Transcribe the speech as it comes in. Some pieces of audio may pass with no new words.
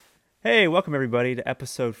Hey, welcome everybody to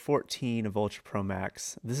episode 14 of Ultra Pro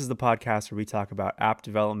Max. This is the podcast where we talk about app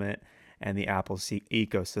development and the Apple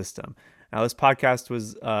ecosystem. Now, this podcast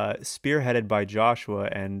was spearheaded by Joshua,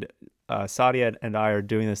 and Sadia and I are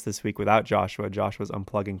doing this week without Joshua. Joshua's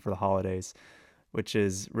unplugging for the holidays, which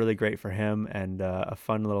is really great for him and a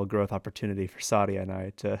fun little growth opportunity for Sadia and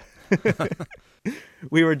I to.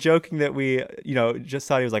 We were joking that just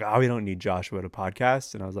Sadia was like, "Oh, we don't need Joshua to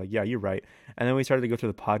podcast," and I was like, "Yeah, you're right." And then we started to go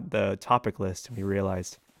through the topic list, and we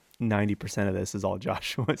realized 90% of this is all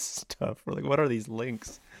Joshua's stuff. We're like, "What are these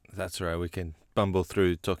links?" That's right. We can bumble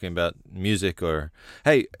through talking about music or,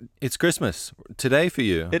 hey, it's Christmas today for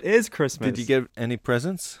you. It is Christmas. Did you get any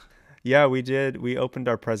presents? Yeah, we did. We opened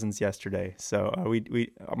our presents yesterday. So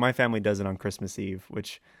my family does it on Christmas Eve,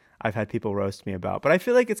 which I've had people roast me about. But I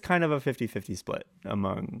feel like it's kind of a 50-50 split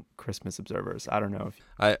among Christmas observers. I don't know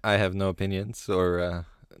if I have no opinions or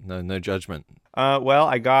no judgment. well,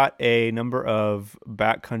 I got a number of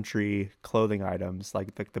backcountry clothing items,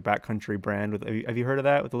 like the backcountry brand. Have you heard of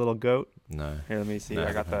that with the little goat? No. Here, let me see. No.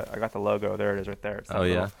 I got the logo. There it is, right there. It's that Oh,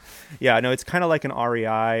 little- yeah. No, it's kind of like an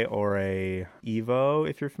REI or a Evo,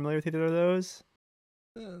 if you're familiar with either of those.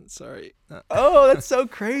 Sorry. Oh, that's so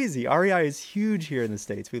crazy. REI is huge here in the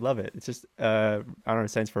States. We love it. It's just I don't know, it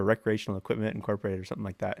stands for Recreational Equipment Incorporated or something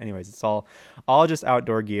like that. Anyways, it's all just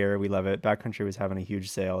outdoor gear. We love it. Backcountry was having a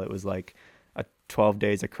huge sale. It was like a 12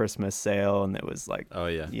 days of Christmas sale, and it was like Oh,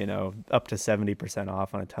 yeah. up to 70%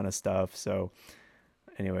 off on a ton of stuff. So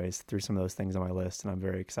anyways, threw some of those things on my list, and I'm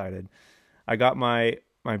very excited. I got my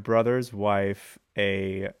brother's wife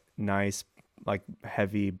a nice, like,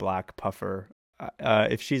 heavy black puffer.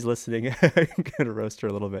 If she's listening, I'm gonna roast her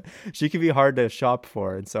a little bit. She can be hard to shop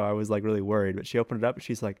for, and so I was like really worried. But she opened it up, and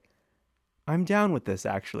she's like, "I'm down with this,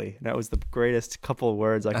 actually." And that was the greatest couple of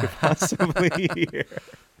words I could possibly hear.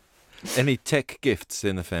 Any tech gifts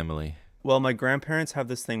in the family? Well, my grandparents have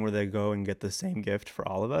this thing where they go and get the same gift for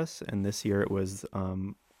all of us, and this year it was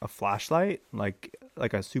a flashlight, like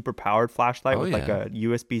a super powered flashlight with like a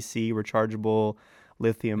USB-C rechargeable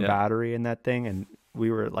lithium battery in that thing, and we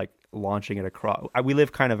were like launching it across. We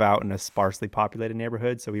live kind of out in a sparsely populated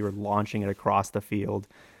neighborhood, so we were launching it across the field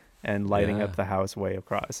and lighting up the house way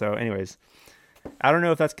across. So, anyways, I don't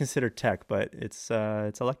know if that's considered tech, but it's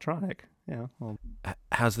electronic. Yeah. Well,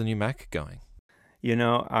 How's the new Mac going?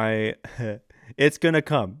 It's gonna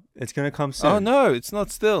come. It's gonna come soon. Oh, no, it's not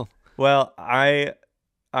still. Well,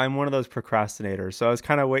 I'm one of those procrastinators, so I was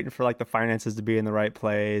kind of waiting for like the finances to be in the right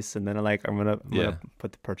place, and then I'm gonna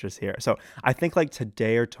put the purchase here. So I think like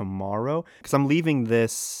today or tomorrow, because I'm leaving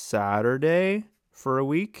this Saturday for a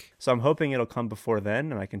week, so I'm hoping it'll come before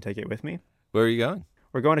then, and I can take it with me. Where are you going?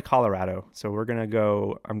 We're going to Colorado, so we're gonna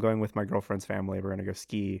go. I'm going with my girlfriend's family. We're gonna go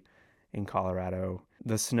ski in Colorado.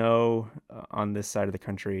 The snow on this side of the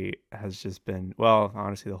country has just been, well,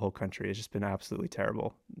 honestly, the whole country has just been absolutely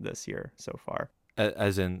terrible this year so far.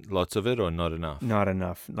 As in lots of it or not enough? Not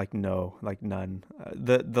enough. Like, no, like none.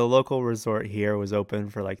 The local resort here was open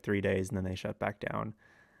for like 3 days, and then they shut back down.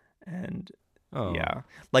 And yeah,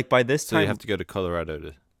 like by this time, so you have to go to Colorado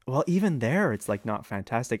to. Well, even there, it's like not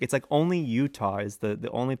fantastic. It's like only Utah is the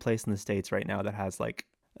only place in the States right now that has like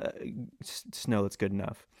snow that's good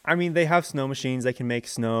enough. I mean, they have snow machines. They can make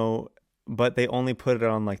snow, but they only put it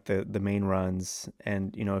on like the main runs.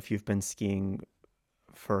 And if you've been skiing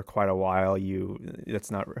for quite a while,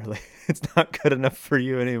 it's not good enough for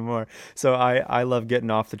you anymore. So I love getting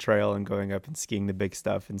off the trail and going up and skiing the big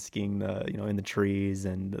stuff and skiing the in the trees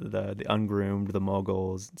and the ungroomed, the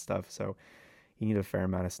moguls and stuff. So you need a fair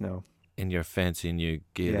amount of snow In your fancy new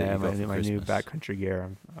gear. Yeah, that you got for my new Christmas. backcountry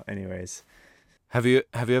gear. Anyways, Have you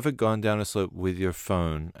ever gone down a slope with your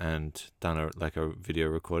phone and done a video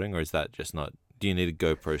recording, or is that just not? Do you need a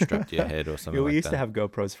GoPro strapped to your head or something? we used to have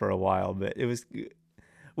GoPros for a while, but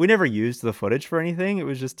we never used the footage for anything. It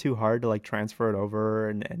was just too hard to like transfer it over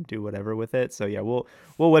and do whatever with it. So yeah, we'll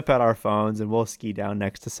whip out our phones and we'll ski down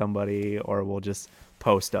next to somebody, or we'll just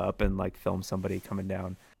post up and like film somebody coming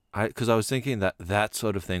down. Because I was thinking that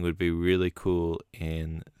sort of thing would be really cool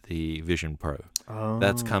in the Vision Pro. Oh,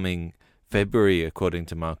 That's coming February, according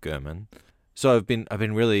to Mark Gurman. So I've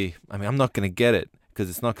been really. I mean, I'm not going to get it because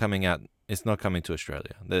it's not coming out. It's not coming to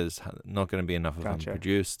Australia. There's not going to be enough of them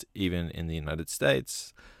produced, even in the United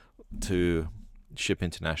States, to ship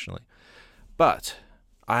internationally. But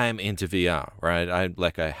I am into VR, right?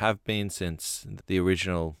 I have been since the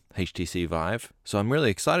original HTC Vive. So I'm really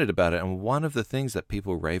excited about it. And one of the things that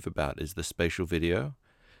people rave about is the spatial video.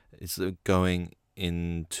 It's going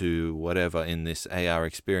into whatever in this AR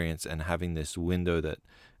experience and having this window that,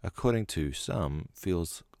 according to some,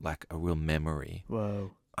 feels like a real memory.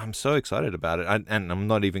 Whoa. I'm so excited about it. And I'm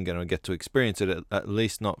not even going to get to experience it, at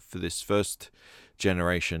least not for this first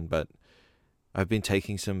generation, but I've been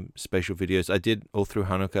taking some spatial videos. I did all through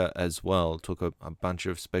Hanukkah as well, took a bunch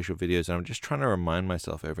of spatial videos, and I'm just trying to remind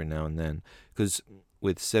myself every now and then, because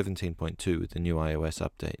with 17.2, with the new iOS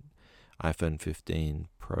update, iPhone 15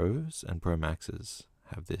 Pros and Pro Maxes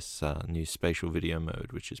have this new spatial video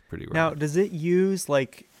mode, which is pretty rad. Now, does it use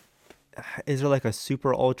like, is there like a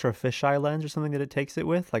super ultra fisheye lens or something that it takes it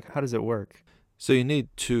with? Like, how does it work? So you need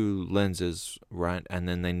two lenses, right? And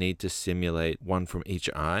then they need to simulate one from each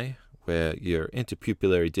eye, where your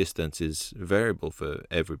interpupillary distance is variable for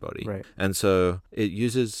everybody. Right. And so it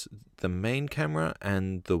uses the main camera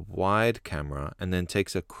and the wide camera, and then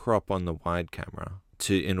takes a crop on the wide camera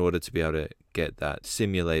in order to be able to get that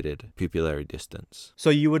simulated pupillary distance. So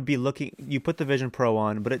you would be you put the Vision Pro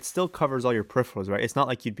on, but it still covers all your peripherals, right? It's not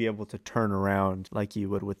like you'd be able to turn around like you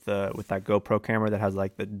would with that GoPro camera that has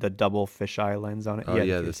like the double fisheye lens on it. Oh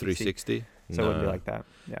yeah, the 360. So it wouldn't be like that.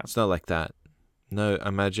 Yeah. It's not like that. No,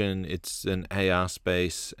 imagine it's an AR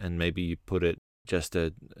space, and maybe you put it just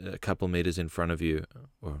a couple meters in front of you,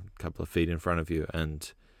 or a couple of feet in front of you,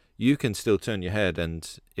 and you can still turn your head,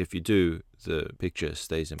 and if you do, the picture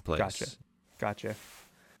stays in place. Gotcha.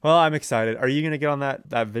 Well, I'm excited. Are you going to get on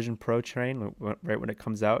that Vision Pro train right when it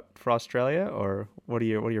comes out for Australia, or what are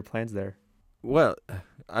your plans there? Well,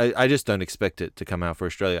 I just don't expect it to come out for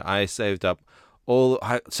Australia. I saved up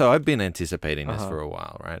so I've been anticipating this for a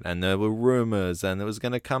while, right? And there were rumors, and it was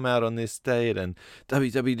going to come out on this date, and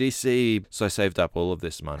WWDC. So I saved up all of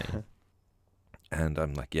this money, and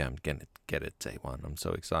I'm like, yeah, I'm going to get it day one. I'm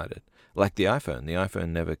so excited. Like the iPhone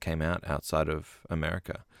never came out outside of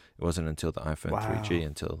America. It wasn't until the iPhone 3G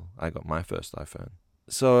until I got my first iPhone.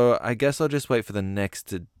 So I guess I'll just wait for the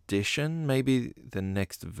next edition, maybe the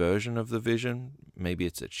next version of the Vision. Maybe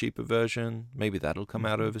it's a cheaper version. Maybe that'll come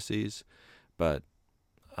out overseas. But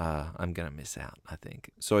I'm going to miss out, I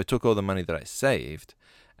think. So I took all the money that I saved,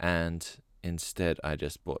 and instead I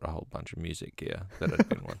just bought a whole bunch of music gear that I'd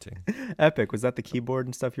been wanting. Epic. Was that the keyboard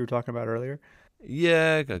and stuff you were talking about earlier?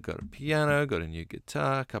 Yeah, I got a piano, got a new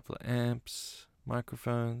guitar, a couple of amps,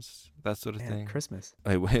 microphones, that sort of thing. Christmas.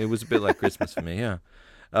 It was a bit like Christmas for me, yeah.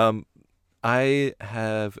 I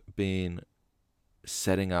have been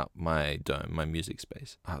setting up my dome, my music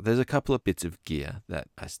space. There's a couple of bits of gear that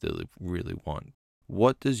I still really want.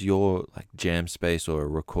 What does your jam space or a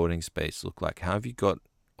recording space look like? How have you got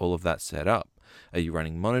all of that set up? Are you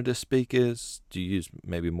running monitor speakers? Do you use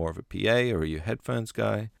maybe more of a PA, or are you a headphones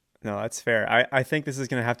guy? No, that's fair. I think this is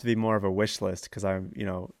going to have to be more of a wish list, because I'm,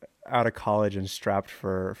 out of college and strapped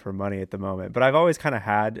for money at the moment. But I've always kind of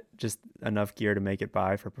had just enough gear to make it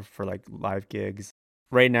by for like live gigs.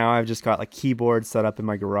 Right now, I've just got keyboards set up in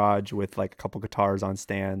my garage with a couple guitars on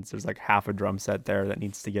stands. There's half a drum set there that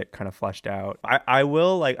needs to get kind of fleshed out. I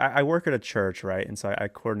will I work at a church, right? And so I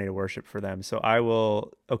coordinate worship for them. So I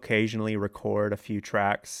will occasionally record a few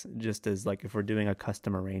tracks just as if we're doing a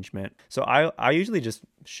custom arrangement. So I usually just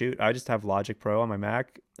shoot. I just have Logic Pro on my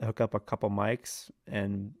Mac, hook up a couple mics,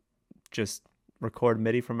 and just record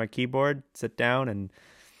MIDI from my keyboard, sit down and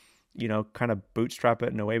kind of bootstrap it,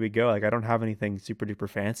 and away we go. I don't have anything super duper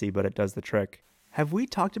fancy, but it does the trick. Have we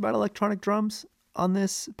talked about electronic drums on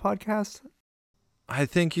this podcast? I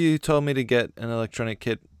think you told me to get an electronic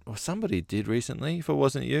kit, or somebody did recently, if it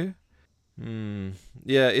wasn't you.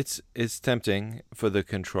 Yeah, it's tempting for the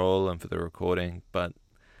control and for the recording, but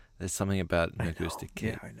there's something about an acoustic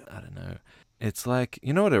kit. Yeah, I know. I don't know. It's what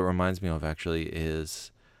it reminds me of actually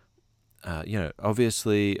is,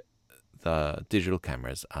 obviously the digital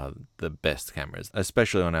cameras are the best cameras,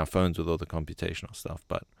 especially on our phones with all the computational stuff.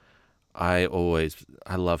 But I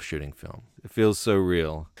love shooting film. It feels so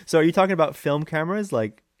real. So are you talking about film cameras,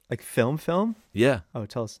 like film? Yeah. Oh,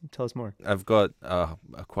 tell us more. I've got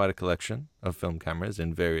quite a collection of film cameras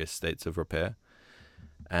in various states of repair.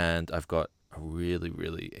 And I've got a really,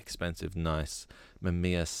 really expensive, nice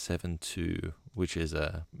Mamiya 7 II, which is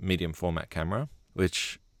a medium format camera,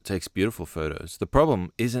 which takes beautiful photos. The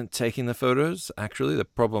problem isn't taking the photos, actually. The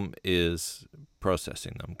problem is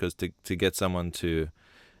processing them, because to get someone to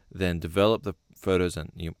then develop the photos,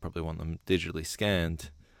 and you probably want them digitally scanned,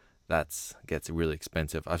 that gets really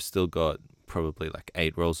expensive. I've still got probably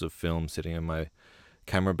 8 rolls of film sitting in my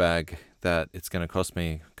camera bag that it's going to cost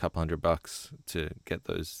me a couple $100 to get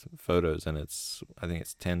those photos, and I think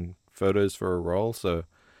it's 10 photos for a roll. So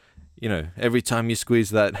every time you squeeze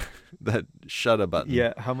that shutter button.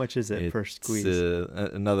 Yeah, how much is it per squeeze?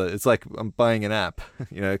 It's like I'm buying an app,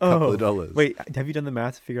 a couple of dollars. Wait, have you done the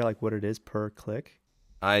math to figure out what it is per click?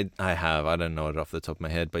 I have. I don't know it off the top of my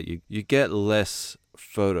head, but you get less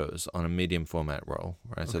photos on a medium format roll,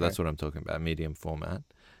 right? So Okay. that's what I'm talking about, medium format.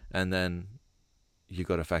 And then you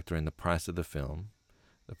got to factor in the price of the film,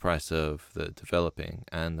 the price of the developing,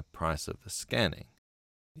 and the price of the scanning.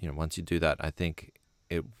 Once you do that, I think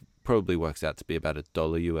it probably works out to be about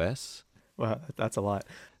 $1 US. Well, that's a lot.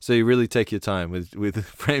 So you really take your time with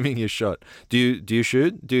framing your shot. Do you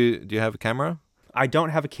shoot? Do you have a camera? I don't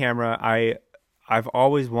have a camera. I've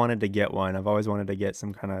always wanted to get one. I've always wanted to get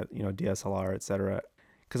some kind of, DSLR, etc.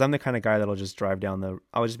 Because I'm the kind of guy that'll just drive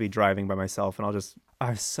I'll just be driving by myself, and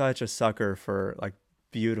I'm such a sucker for like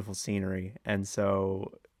beautiful scenery. And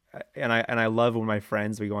so, and I love when my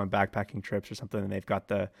friends, we go on backpacking trips or something, and they've got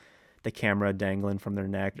the camera dangling from their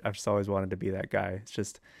neck. I've just always wanted to be that guy.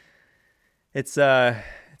 It's a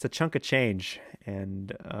chunk of change,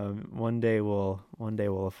 and one day we'll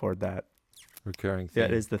afford that. Recurring theme. Yeah,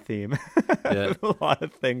 it is the theme. Yeah. A lot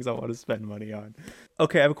of things I want to spend money on.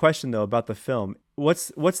 Okay, I have a question though about the film.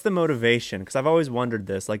 What's the motivation? Because I've always wondered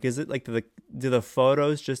this. Like, is it like do the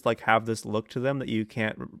photos just like have this look to them that you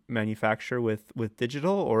can't manufacture with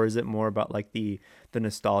digital, or is it more about like the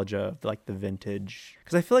nostalgia, like the vintage?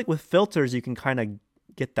 Because I feel like with filters you can kind of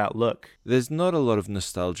get that look. There's not a lot of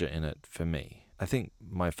nostalgia in it for me. I think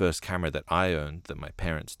my first camera that I owned that my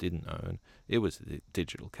parents didn't own, it was a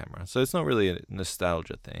digital camera. So it's not really a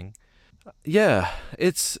nostalgia thing. Yeah,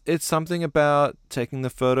 it's something about taking the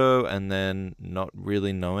photo and then not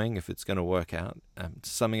really knowing if it's going to work out.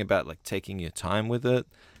 Something about like taking your time with it.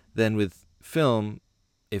 Then with film,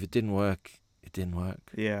 if it didn't work, it didn't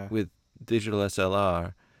work. Yeah. With digital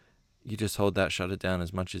SLR, you just hold that shutter down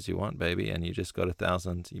as much as you want, baby, and you just got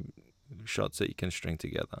 1,000 shots that you can string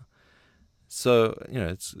together. So,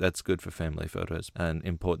 that's good for family photos and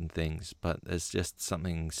important things, but there's just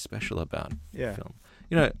something special about film.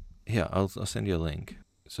 Here, I'll send you a link.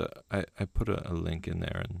 So I put a link in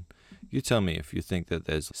there, and you tell me if you think that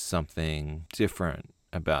there's something different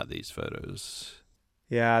about these photos.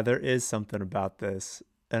 Yeah, there is something about this.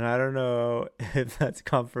 And I don't know if that's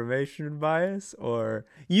confirmation bias, or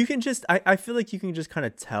you can just, I feel like you can just kind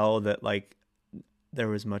of tell that like there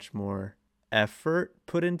was much more effort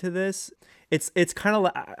put into this. It's kind of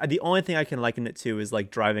like, the only thing I can liken it to is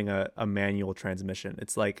like driving a manual transmission.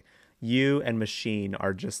 It's like you and machine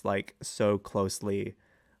are just like so closely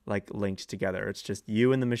like linked together. It's just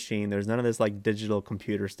you and the machine. There's none of this like digital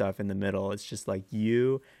computer stuff in the middle. It's just like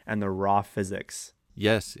you and the raw physics.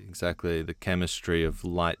 Yes, exactly. The chemistry of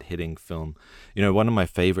light hitting film. One of my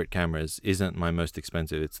favorite cameras isn't my most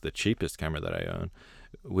expensive. It's the cheapest camera that I own,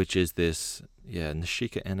 which is this,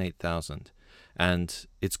 Nishika N8000. And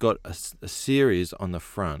it's got a series on the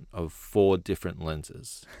front of 4 different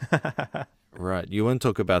lenses. Right. You want to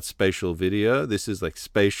talk about spatial video? This is like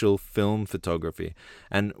spatial film photography.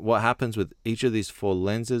 And what happens with each of these 4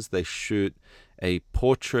 lenses, they shoot a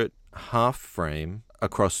portrait half frame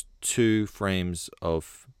across 2 frames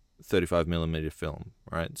of 35 millimeter film,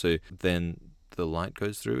 right? So then the light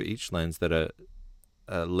goes through each lens that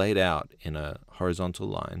are laid out in a horizontal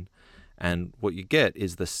line. And what you get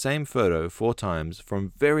is the same photo 4 times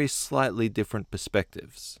from very slightly different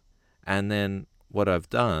perspectives. And then what I've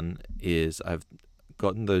done is I've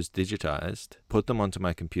gotten those digitized, put them onto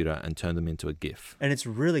my computer, and turned them into a GIF. And it's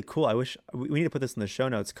really cool. I wish we need to put this in the show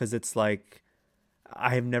notes, because it's like,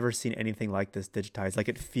 I have never seen anything like this digitized. Like,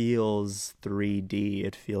 it feels 3D.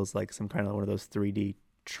 It feels like some kind of one of those 3D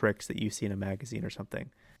tricks that you see in a magazine or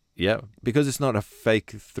something. Yeah, because it's not a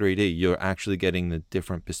fake 3D. You're actually getting the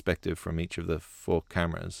different perspective from each of the 4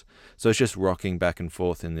 cameras. So it's just rocking back and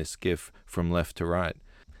forth in this GIF from left to right.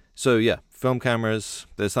 So yeah, film cameras,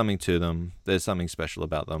 there's something to them. There's something special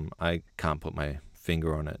about them. I can't put my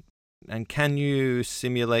finger on it. And can you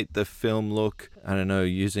simulate the film look, I don't know,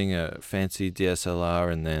 using a fancy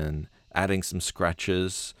DSLR and then adding some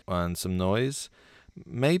scratches and some noise?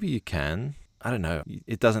 Maybe you can. I don't know.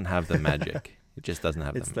 It doesn't have the magic. It just doesn't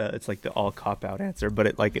have It's like the all cop out answer, but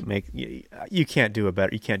you can't do it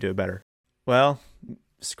better. You can't do it better. Well,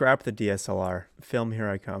 scrap the DSLR. Film, here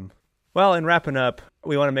I come. Well, in wrapping up,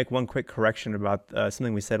 we want to make one quick correction about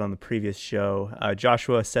something we said on the previous show.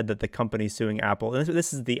 Joshua said that the company suing Apple, and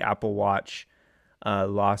this is the Apple Watch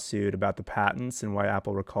lawsuit about the patents and why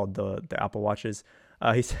Apple recalled the Apple Watches.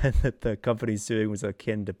 He said that the company suing was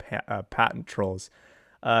akin to patent trolls.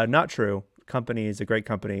 Not true. Company is a great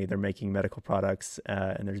company. They're making medical products,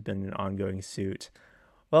 and there's been an ongoing suit.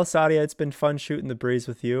 Well, Sadia, it's been fun shooting the breeze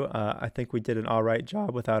with you. I think we did an all right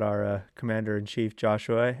job without our commander-in-chief,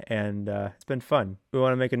 Joshua, and it's been fun. We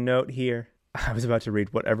want to make a note here. I was about to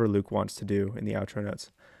read whatever Luke wants to do in the outro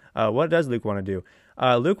notes. What does Luke want to do?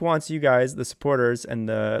 Luke wants you guys, the supporters and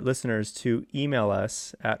the listeners, to email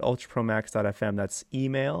us at ultrapromax.fm. That's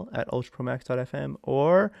email at ultrapromax.fm,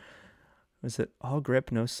 or is it all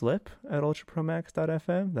grip, no slip at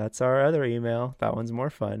ultrapromax.fm? That's our other email. That one's more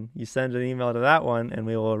fun. You send an email to that one and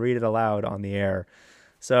we will read it aloud on the air.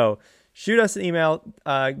 So shoot us an email,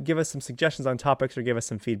 give us some suggestions on topics, or give us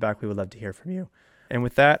some feedback. We would love to hear from you. And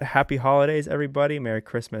with that, happy holidays, everybody. Merry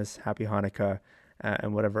Christmas, happy Hanukkah,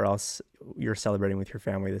 and whatever else you're celebrating with your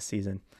family this season.